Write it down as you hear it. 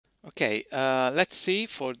Okay, let's see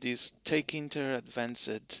for this Tkinkter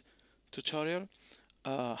advanced tutorial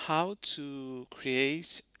how to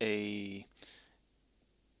create a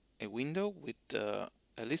window with a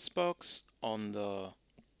list box on the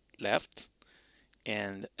left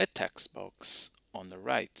and a text box on the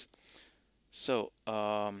right. So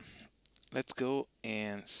let's go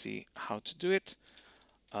and see how to do it.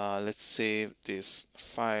 Let's save this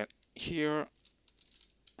file here.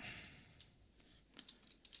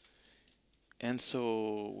 And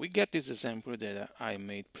so we get this example that I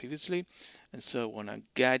made previously, and so I want to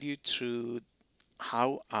guide you through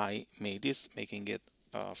how I made this, making it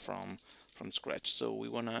from scratch. So we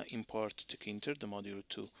want to import Tkinkter, the module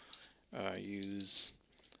to use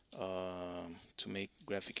to make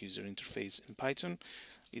graphic user interface in Python.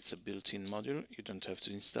 It's a built-in module. You don't have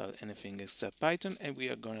to install anything except Python, and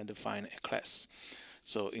we are going to define a class.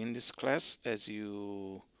 So in this class, as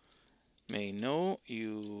you may know,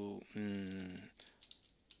 you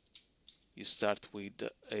start with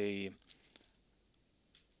a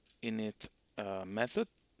init method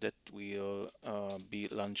that will be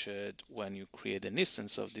launched when you create an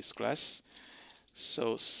instance of this class.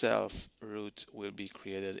 So self root will be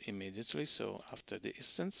created immediately, so after the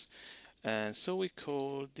instance. And so we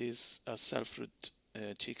call this self root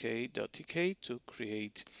tk.tk to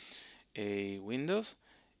create a window,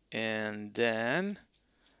 and then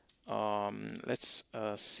let's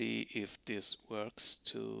see if this works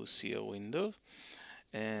to see a window.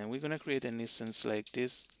 And we're gonna create an instance like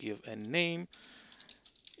this, give a name,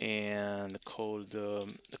 and call the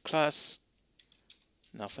class,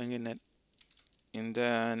 nothing in it. And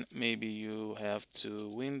then maybe you have to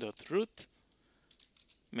win.root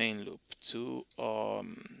main loop to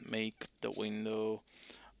make the window,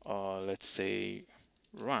 let's say,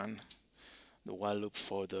 run the while loop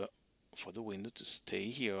for the window to stay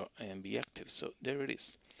here and be active. So there it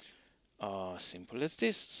is. Simple as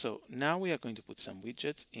this. So now we are going to put some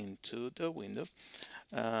widgets into the window.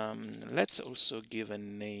 Let's also give a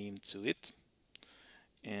name to it,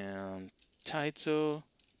 and title,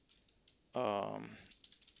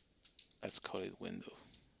 let's call it window.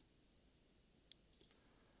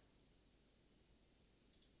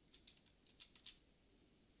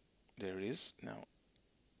 There it is. Now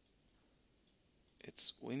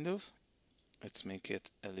it's window. Let's make it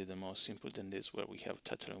a little more simple than this, where we have a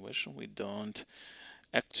title and version. We don't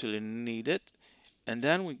actually need it. And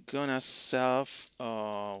then we're gonna self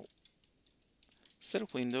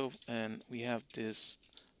window, and we have this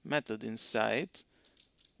method inside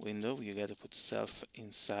window. You gotta put self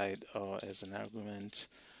inside as an argument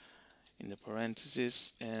in the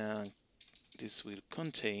parentheses, and this will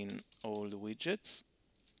contain all the widgets.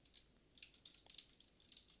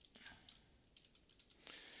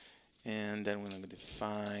 And then we're going to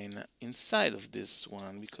define inside of this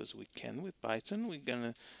one, because we can with Python, we're going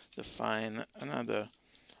to define another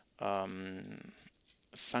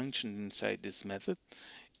function inside this method,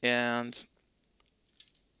 and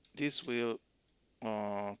this will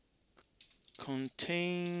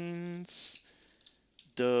contains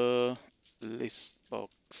the list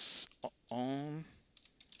box on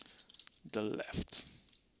the left.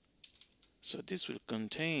 So this will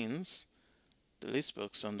contains the list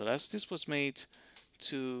box on the left. This was made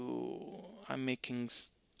to, I'm making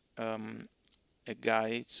a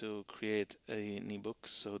guide to create an ebook,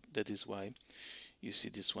 so that is why you see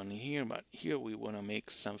this one here. But here we want to make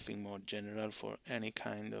something more general for any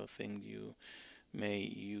kind of thing you may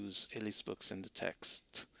use a list box and the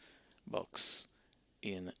text box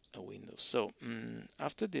in a window. So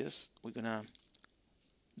after this, we're gonna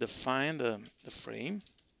define the frame,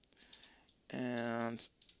 and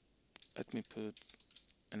let me put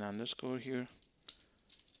an underscore here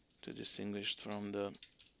to distinguish from the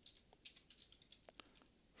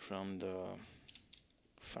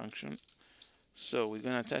function. So we're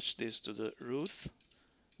gonna attach this to the root,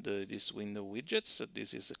 this window widget. So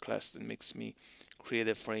this is a class that makes me create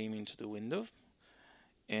a frame into the window.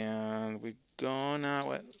 And we're gonna,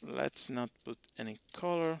 well, let's not put any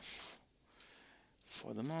color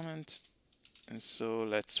for the moment. And so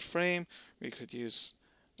let's frame. We could use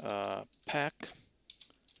pack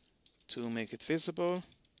to make it visible,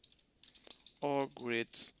 or grid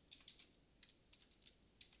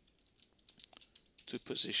to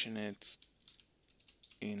position it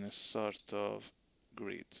in a sort of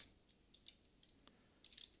grid.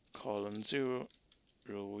 Column 0,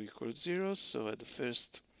 row equals 0. So at the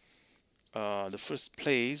first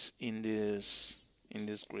place in this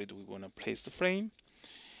grid, we want to place the frame,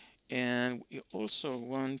 and we also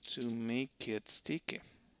want to make it sticky,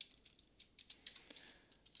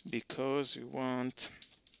 because we want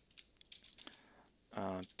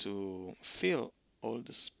to fill all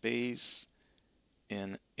the space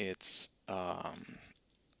in its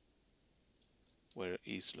where it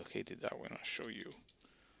is located. I want to show you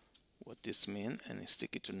what this means, and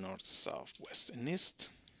stick it to north, south, west, and east.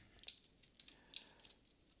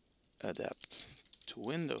 Adapt to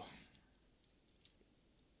window.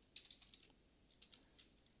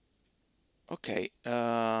 Okay,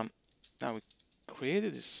 now we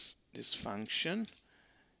created this function,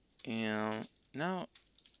 and now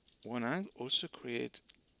when I also create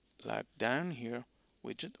like down here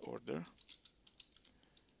widget order,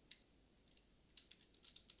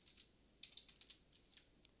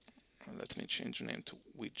 let me change the name to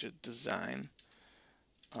widget design.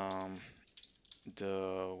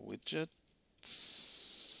 The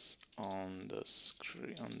widgets on the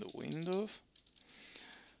screen, on the window.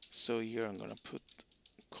 So here I'm gonna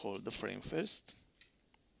call the frame first,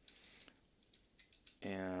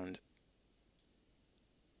 and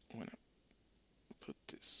I'm gonna put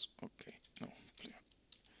this. Okay, no, please.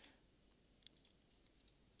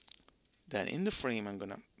 Then in the frame I'm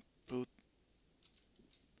gonna put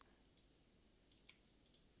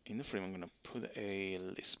a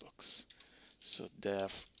list box. So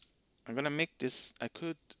I'm gonna make this. I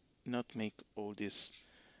could not make all these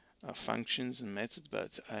functions and methods,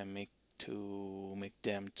 but I make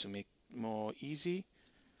them to make more easy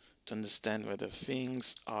to understand where the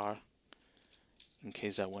things are in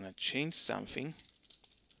case I want to change something.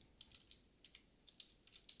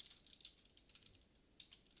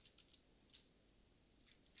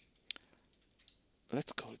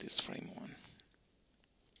 Let's call this frame 1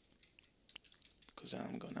 because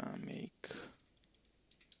I'm gonna make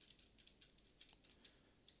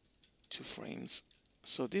 2 frames.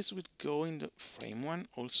 So this would go in the frame 1.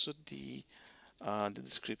 Also the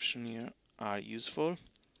description here are useful,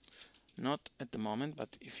 not at the moment,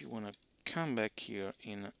 but if you want to come back here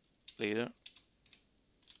in later,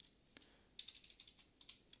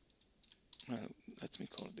 let me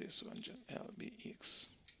call this one lbx.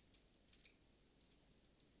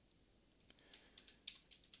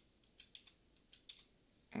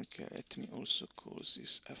 Okay, let me also call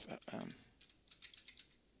this frm.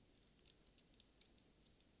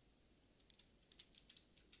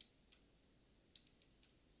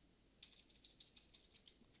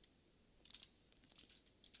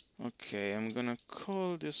 Okay, I'm gonna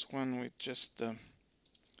call this one with just the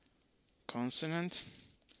consonant.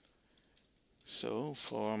 So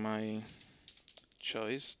for my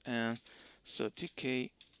choice, and so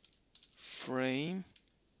tk frame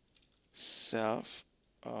self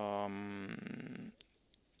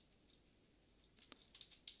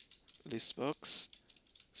listbox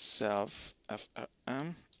self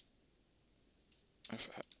frm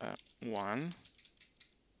 1.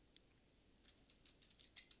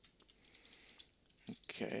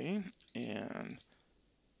 Okay, and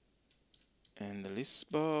the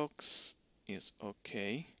list box is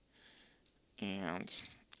okay, and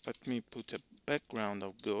let me put a background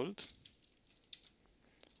of gold,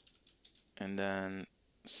 and then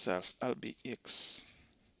self lbx.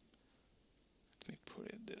 Let me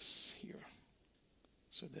put this here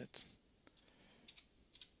so that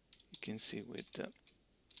you can see with the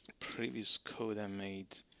previous code I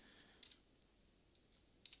made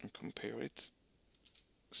and compare it.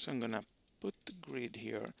 So I'm gonna put the grid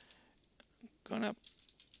here, gonna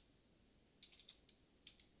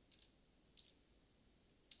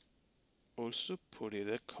also put it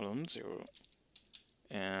at column 0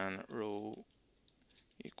 and row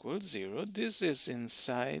equals 0. This is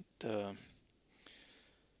inside the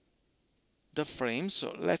frame,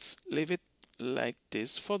 so let's leave it like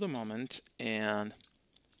this for the moment. And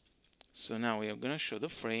so now we are gonna show the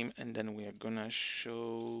frame, and then we're gonna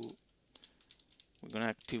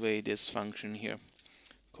activate this function here,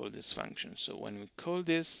 call this function. So when we call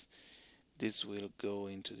this will go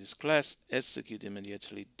into this class, execute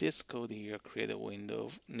immediately this code here, create a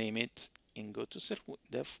window, name it, and go to set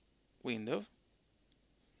dev window.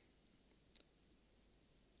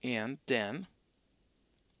 And then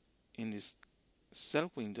in this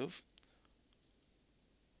cell window,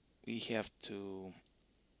 we have to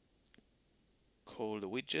call the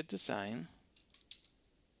widget design,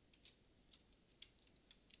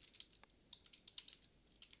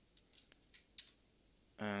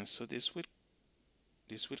 and so this will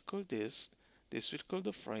call this will call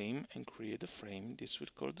the frame and create the frame, this will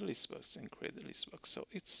call the list box and create the list box. So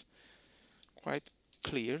it's quite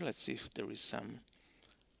clear. Let's see if there is some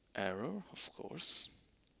error. Of course,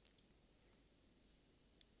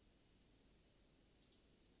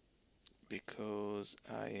 because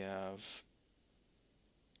I have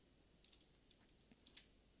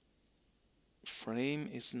frame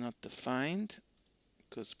is not defined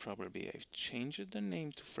because probably I've changed the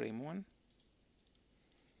name to frame1.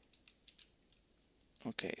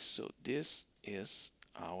 Okay, so this is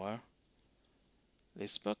our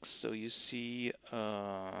list box. So you see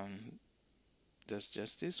there's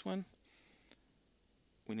just this one.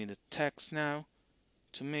 We need a text now.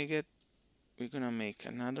 To make it, we're gonna make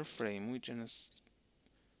another frame. We're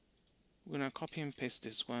gonna copy and paste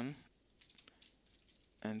this one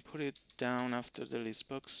and put it down after the list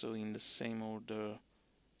box, so in the same order.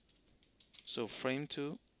 So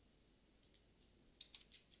frame2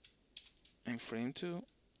 and frame2. I'm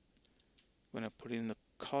gonna put it in the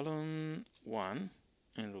column 1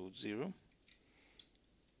 and row 0,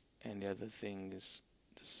 and the other thing is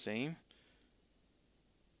the same.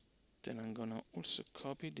 Then I'm gonna also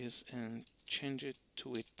copy this and change it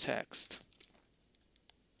to a text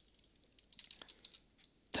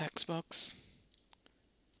box.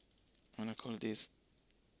 I'm gonna call this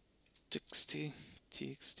txt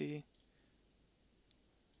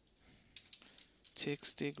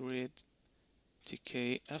grid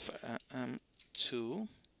tk frm2.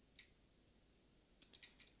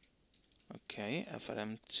 Okay,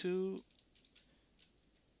 frm2,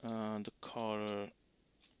 the color,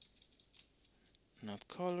 not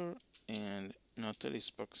color, and not the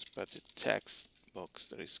list box but a text box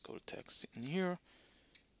that is called text in here.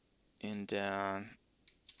 And then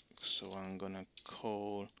so I'm gonna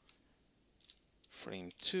call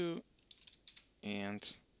frame2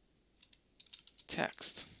 and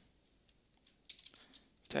text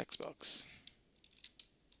box.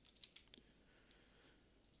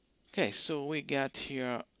 Okay, so we got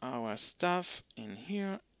here our stuff in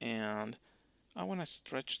here, and I want to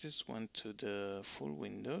stretch this one to the full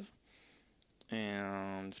window,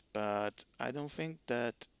 but I don't think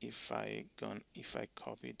that if I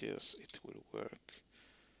copy this it will work.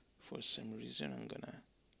 For some reason I'm gonna,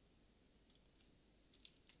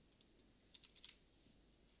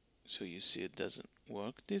 so you see it doesn't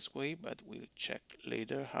work this way, but we'll check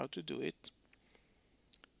later how to do it.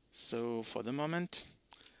 So for the moment,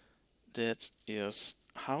 that is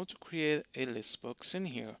how to create a list box in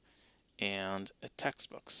here and a text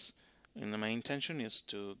box. And my intention is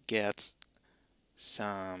to get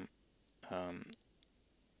some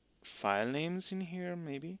file names in here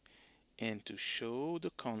maybe, and to show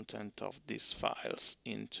the content of these files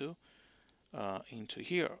into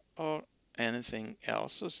here, or anything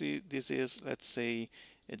else. So see, this is, let's say,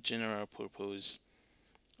 a general purpose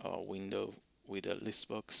window with a list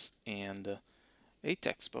box and a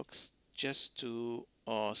text box, just to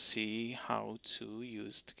see how to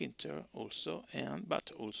use Tkinkter also,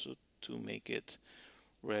 but also to make it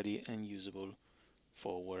ready and usable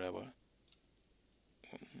for whatever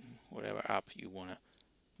app you want to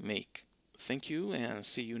make. Thank you, and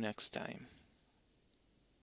see you next time.